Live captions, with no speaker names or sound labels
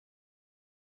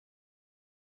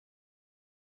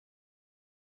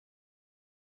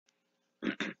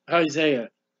Isaiah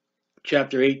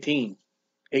chapter 18,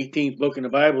 18th book in the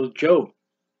Bible is Job.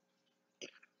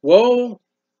 Woe,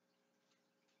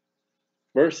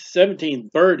 verse 17,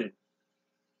 burden.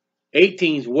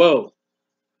 18 is woe.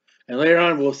 And later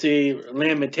on we'll see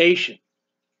lamentation.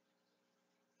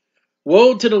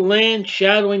 Woe to the land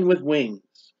shadowing with wings,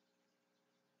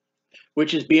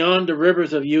 which is beyond the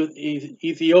rivers of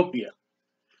Ethiopia.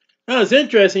 Now it's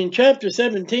interesting, in chapter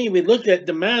 17 we looked at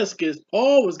Damascus.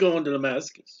 Paul was going to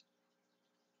Damascus.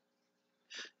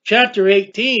 Chapter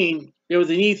 18, there was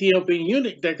an Ethiopian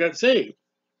eunuch that got saved.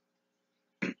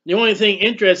 The only thing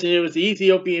interesting, it was the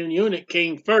Ethiopian eunuch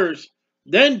came first,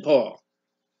 then Paul.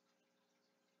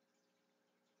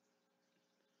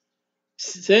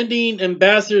 Sending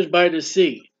ambassadors by the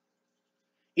sea,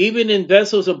 even in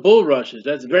vessels of bulrushes.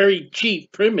 That's very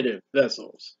cheap, primitive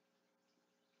vessels.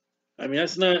 I mean,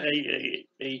 that's not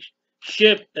a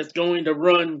ship that's going to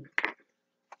run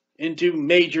into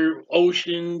major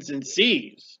oceans and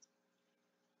seas.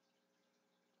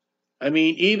 I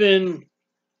mean, even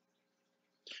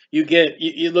you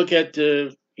look at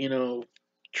the,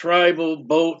 tribal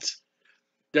boats,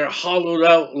 they're hollowed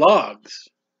out logs.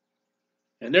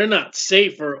 And they're not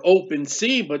safe for open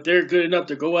sea, but they're good enough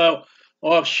to go out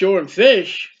offshore and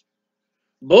fish.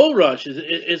 Bulrush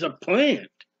is a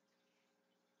plant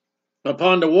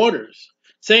upon the waters,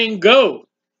 saying, "Go,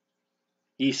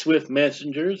 ye swift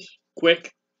messengers,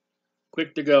 quick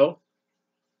to go,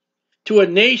 to a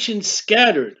nation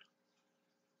scattered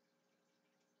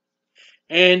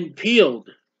and peeled."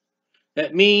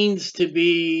 That means to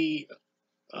be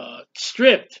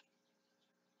stripped,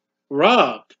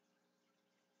 robbed.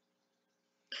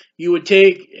 You would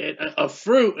take a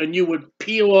fruit and you would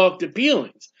peel off the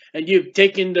peelings, and you've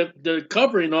taken the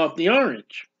covering off the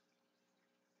orange.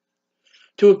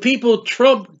 To a people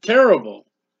terrible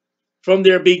from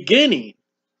their beginning.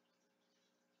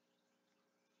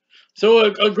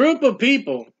 So a group of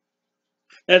people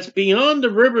that's beyond the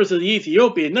rivers of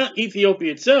Ethiopia, not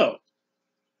Ethiopia itself.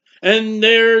 And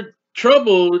they're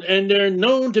troubled and they're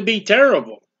known to be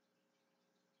terrible.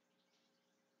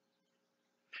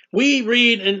 We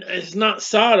read, and it's not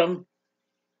Sodom,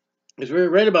 because we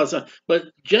read about Sodom, but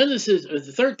Genesis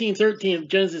 13:13 of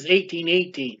Genesis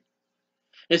 18:18.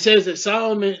 It says that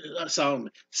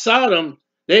Sodom,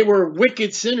 they were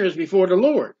wicked sinners before the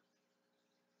Lord.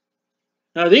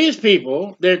 Now these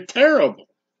people, they're terrible.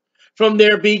 From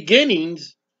their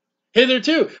beginnings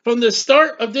hitherto. From the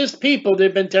start of this people,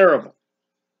 they've been terrible.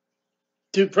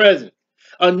 To present.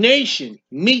 A nation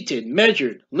meted,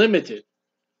 measured, limited,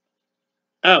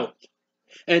 out,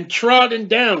 and trodden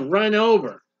down, run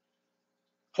over.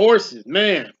 Horses,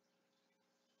 man,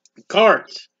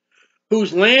 carts,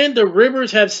 whose land the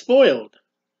rivers have spoiled.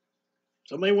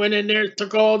 Somebody went in there and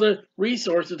took all the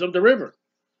resources of the river.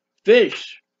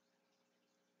 Fish,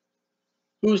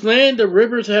 whose land the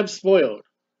rivers have spoiled.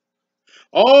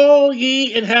 All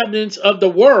ye inhabitants of the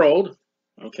world,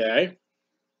 okay,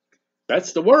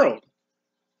 that's the world.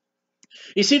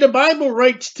 You see, the Bible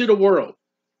writes to the world.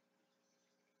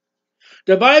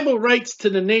 The Bible writes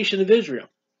to the nation of Israel.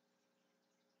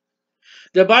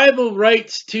 The Bible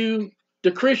writes to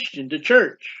the Christian, the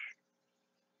church.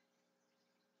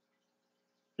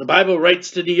 The Bible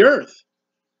writes to the earth.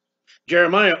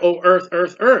 Jeremiah, "O earth,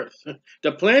 earth, earth,"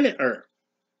 the planet earth.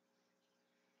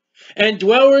 And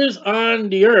dwellers on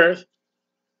the earth,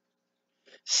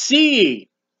 see,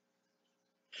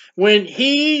 when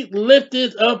he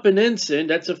lifteth up an ensign,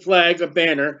 that's a flag, a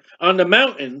banner, on the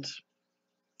mountains,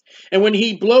 and when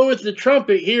he bloweth the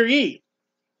trumpet, hear ye.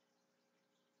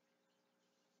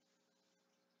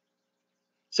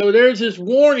 So there's this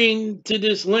warning to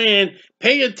this land,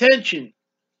 pay attention.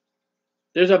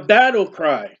 There's a battle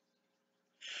cry.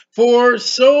 For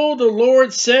so the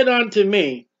Lord said unto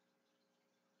me,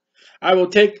 I will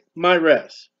take my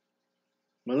rest.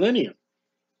 Millennium.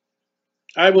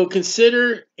 I will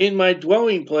consider in my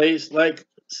dwelling place like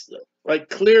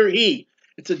clear heat.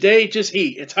 It's a day, just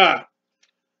heat. It's hot.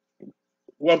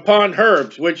 Upon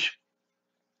herbs, which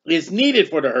is needed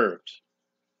for the herbs.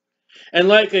 And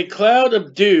like a cloud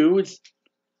of dew, it's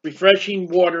refreshing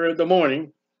water of the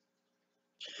morning,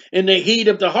 in the heat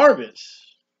of the harvest.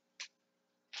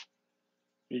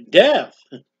 Death.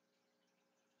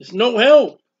 There's no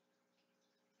help.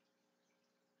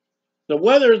 The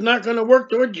weather is not going to work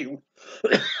towards you.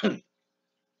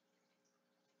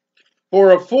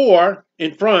 For a four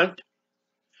in front,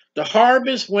 the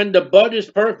harvest when the bud is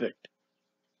perfect,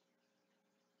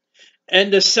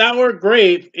 and the sour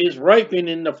grape is ripening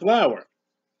in the flower.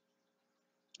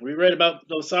 We read about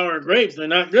those sour grapes. They're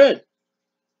not good.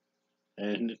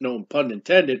 And no pun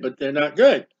intended, but they're not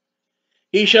good.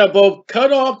 He shall both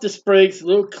cut off the sprigs,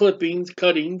 little clippings,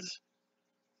 cuttings,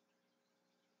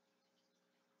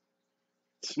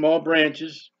 small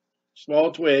branches,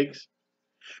 small twigs,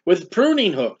 with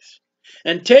pruning hooks,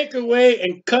 and take away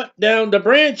and cut down the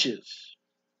branches.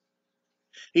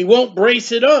 He won't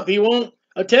brace it up. He won't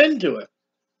attend to it.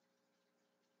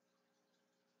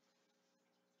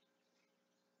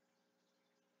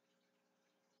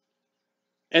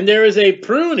 And there is a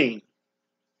pruning,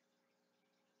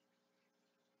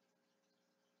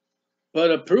 but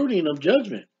a pruning of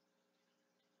judgment.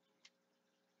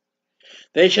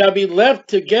 They shall be left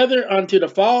together unto the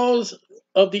falls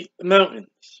of the mountains.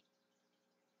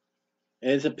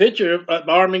 And it's a picture of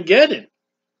Armageddon.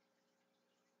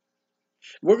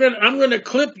 I'm gonna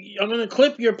clip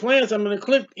your plants. I'm gonna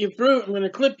clip your fruit. I'm gonna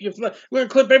clip your I'm gonna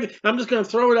clip everything. I'm just gonna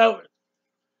throw it out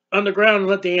on the ground and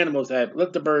let the animals have it.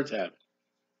 Let the birds have it.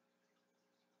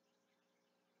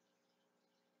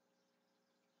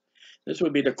 This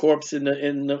would be the corpse in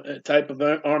the type of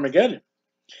Armageddon.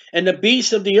 And the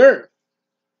beasts of the earth.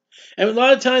 And a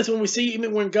lot of times when we see,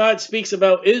 even when God speaks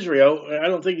about Israel, I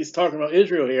don't think he's talking about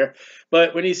Israel here,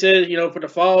 but when he says, for the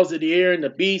fowls of the air and the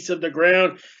beasts of the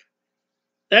ground,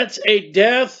 that's a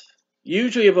death,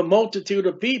 usually of a multitude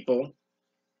of people.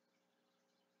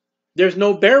 There's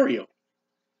no burial.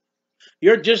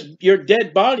 Your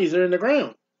dead bodies are in the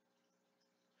ground.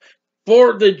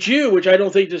 For the Jew, which I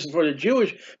don't think this is for the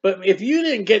Jewish, but if you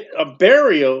didn't get a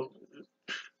burial,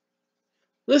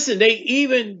 listen,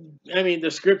 the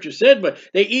scripture said, but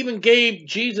they even gave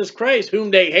Jesus Christ, whom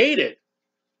they hated.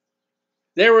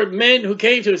 There were men who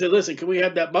came to him and said, listen, can we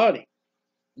have that body?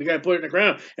 We got to put it in the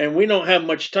ground. And we don't have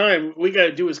much time. We got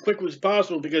to do as quickly as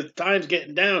possible because time's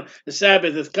getting down. The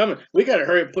Sabbath is coming. We got to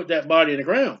hurry and put that body in the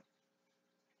ground.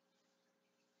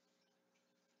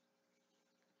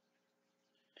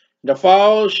 The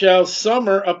fall shall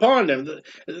summer upon them.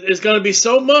 It's going to be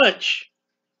so much.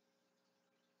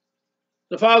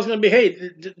 The fall's going to be, hey,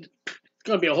 it's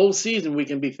going to be a whole season we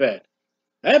can be fed.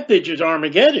 That picture's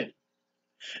Armageddon.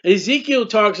 Ezekiel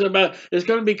talks about there's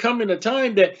going to be coming a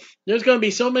time that there's going to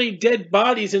be so many dead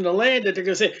bodies in the land that they're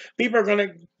going to say, people are going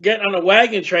to get on a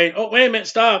wagon train. Oh, wait a minute,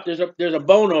 stop. There's a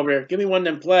bone over there. Give me one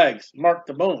of them flags. Mark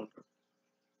the bone.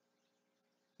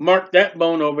 Mark that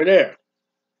bone over there.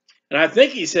 And I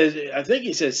think he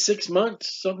says 6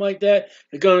 months, something like that.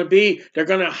 They're going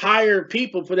to hire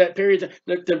people for that period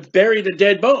to bury the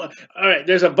dead bone. All right,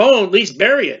 there's a bone, at least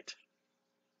bury it.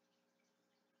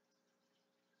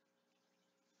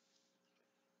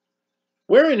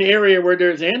 We're in an area where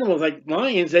there's animals like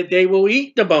lions that they will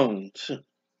eat the bones.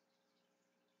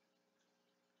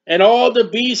 And all the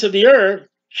beasts of the earth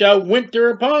shall winter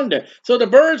upon them. So the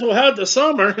birds will have the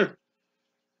summer.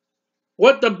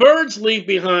 What the birds leave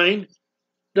behind,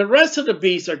 the rest of the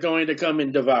beasts are going to come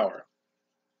and devour.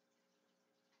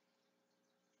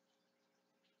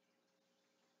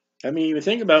 I mean, you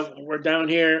think about, we're down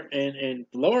here in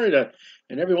Florida,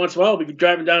 and every once in a while we be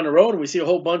driving down the road and we see a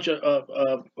whole bunch of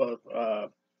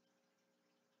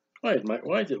why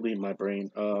is it leaving my brain?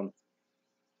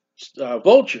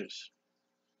 Vultures.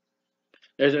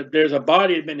 There's a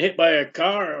body that's been hit by a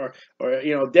car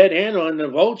or dead animal, and the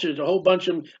vultures, a whole bunch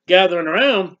of them gathering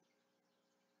around.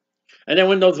 And then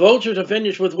when those vultures are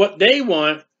finished with what they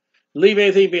want, leave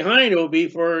anything behind, it will be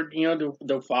for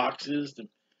the foxes,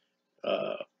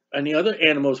 and the other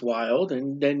animals wild,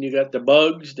 and then you got the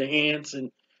bugs, the ants,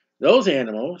 and those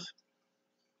animals.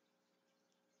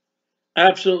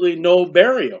 Absolutely no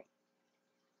burial.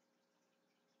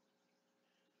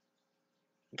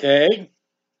 Okay?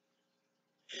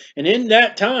 And in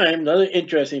that time, another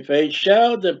interesting phrase,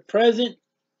 shall the present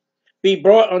be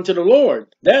brought unto the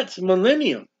Lord. That's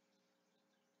millennium.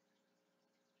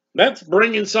 That's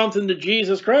bringing something to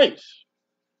Jesus Christ,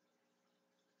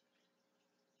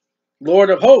 Lord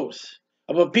of hosts,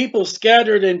 of a people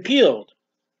scattered and peeled,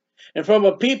 and from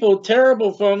a people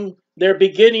terrible from their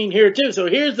beginning here too. So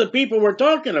here's the people we're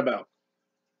talking about.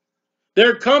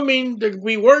 They're coming to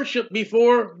be worshipped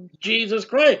before Jesus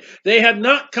Christ. They have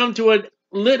not come to a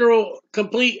literal,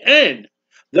 complete end.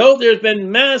 Though there's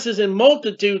been masses and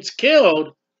multitudes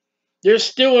killed, there's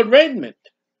still a remnant.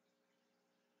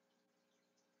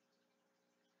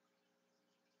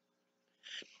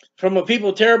 From a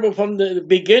people terrible from the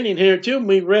beginning here too.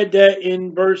 We read that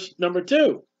in verse number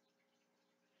 2.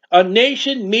 A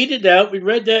nation meted out, we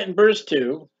read that in verse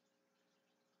 2.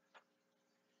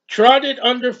 Trodden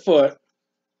underfoot.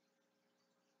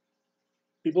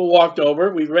 People walked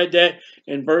over. We read that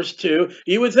in verse 2.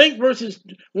 You would think verses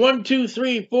 1, 2,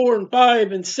 3, 4, and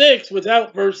 5, and 6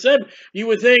 without verse 7. You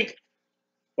would think,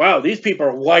 wow, these people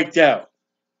are wiped out.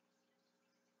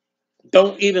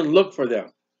 Don't even look for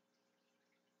them.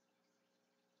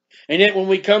 And yet when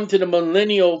we come to the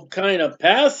millennial kind of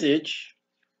passage,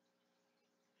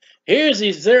 here's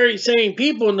these very same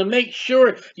people, and to make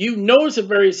sure you notice the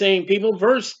very same people,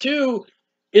 verse 2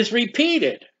 is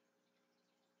repeated.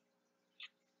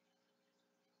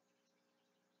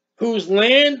 Whose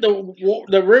land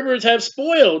the rivers have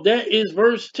spoiled. That is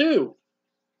verse 2.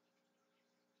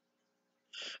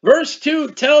 Verse 2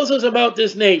 tells us about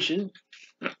this nation.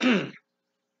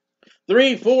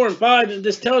 3, 4, and 5, and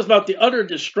this tells us about the utter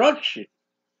destruction.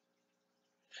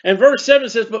 And verse 7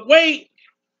 says, but wait,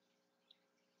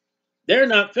 they're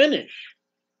not finished.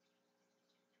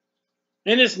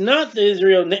 And it's not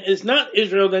Israel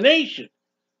the nation.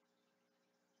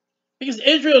 Because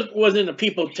Israel wasn't a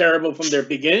people terrible from their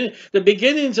beginning. The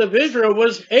beginnings of Israel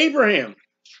was Abraham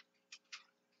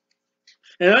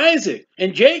and Isaac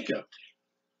and Jacob.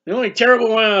 The only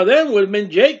terrible one out of them would have been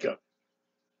Jacob.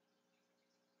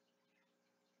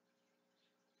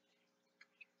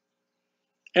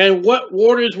 And what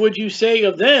waters would you say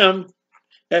of them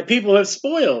that people have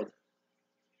spoiled?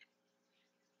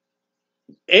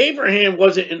 Abraham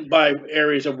wasn't by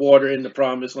areas of water in the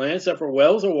promised land, except for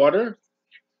wells of water.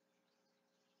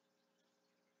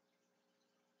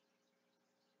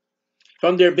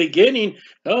 From their beginning,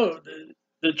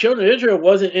 the children of Israel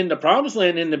wasn't in the promised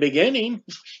land in the beginning.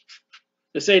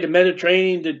 To say the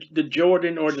Mediterranean, the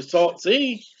Jordan, or the Salt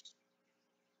Sea.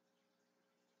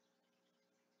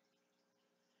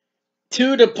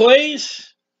 To the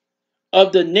place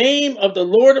of the name of the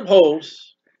Lord of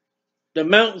hosts, the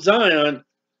Mount Zion,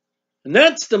 and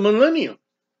that's the millennium.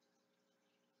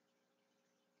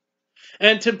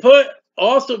 And to put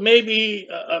also maybe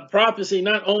a prophecy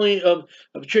not only of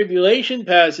tribulation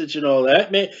passage and all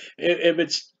that, if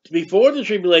it's before the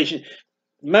tribulation,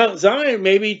 Mount Zion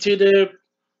maybe to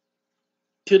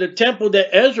the temple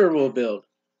that Ezra will build.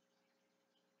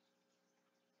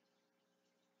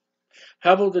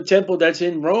 How about the temple that's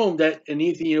in Rome that an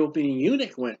Ethiopian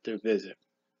eunuch went to visit?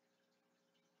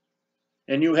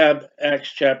 And you have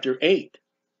Acts chapter 8.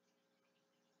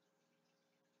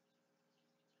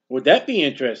 Would that be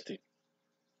interesting?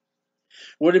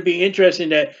 Would it be interesting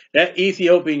that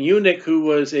Ethiopian eunuch, who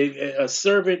was a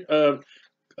servant of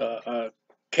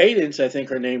Cadence, I think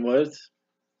her name was,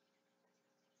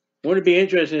 would it be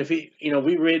interesting if we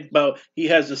read about, he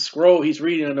has a scroll he's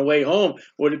reading on the way home.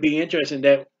 Would it be interesting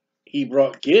that he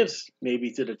brought gifts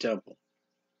maybe to the temple?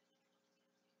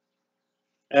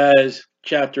 As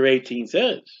chapter 18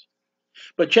 says.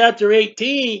 But chapter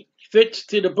 18 fits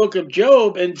to the book of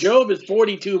Job, and Job is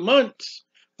 42 months,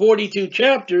 42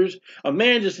 chapters. A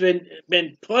man that's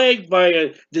been plagued by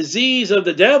a disease of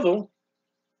the devil,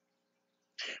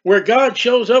 where God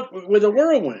shows up with a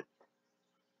whirlwind.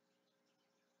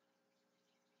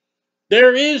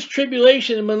 There is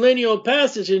tribulation and millennial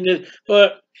passage in this,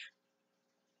 but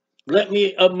let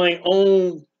me, of my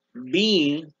own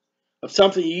being, of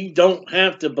something you don't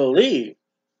have to believe.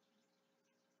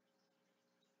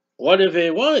 What if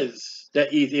it was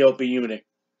that Ethiopian eunuch?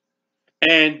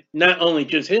 And not only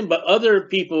just him, but other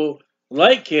people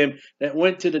like him that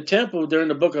went to the temple during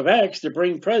the book of Acts to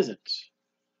bring presents.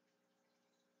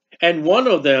 And one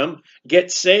of them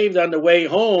gets saved on the way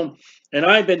home. And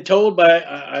I've been told by,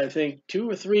 I think,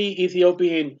 2 or 3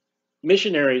 Ethiopian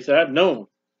missionaries that I've known.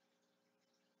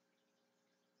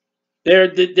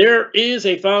 There is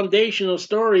a foundational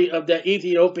story of that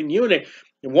Ethiopian eunuch.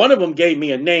 And one of them gave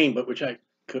me a name, but which I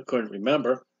couldn't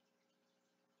remember.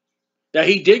 That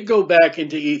he did go back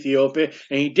into Ethiopia,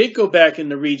 and he did go back in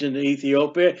the region of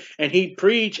Ethiopia, and he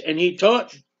preached and he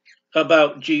taught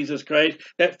about Jesus Christ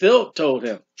that Philip told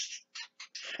him.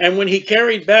 And when he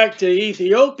carried back to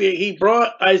Ethiopia, he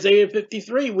brought Isaiah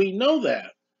 53. We know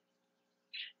that.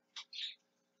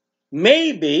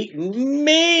 Maybe,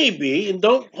 and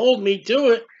don't hold me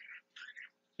to it,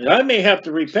 and I may have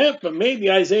to repent, but maybe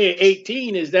Isaiah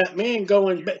 18 is that man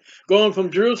going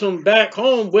from Jerusalem back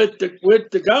home with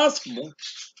the gospel.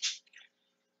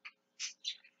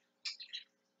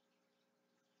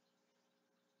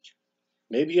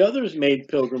 Maybe others made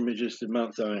pilgrimages to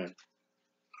Mount Zion.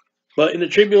 But in the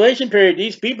tribulation period,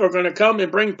 these people are going to come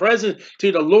and bring presents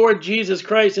to the Lord Jesus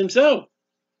Christ himself.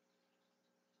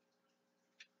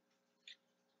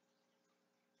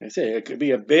 I say it could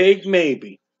be a big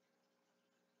maybe.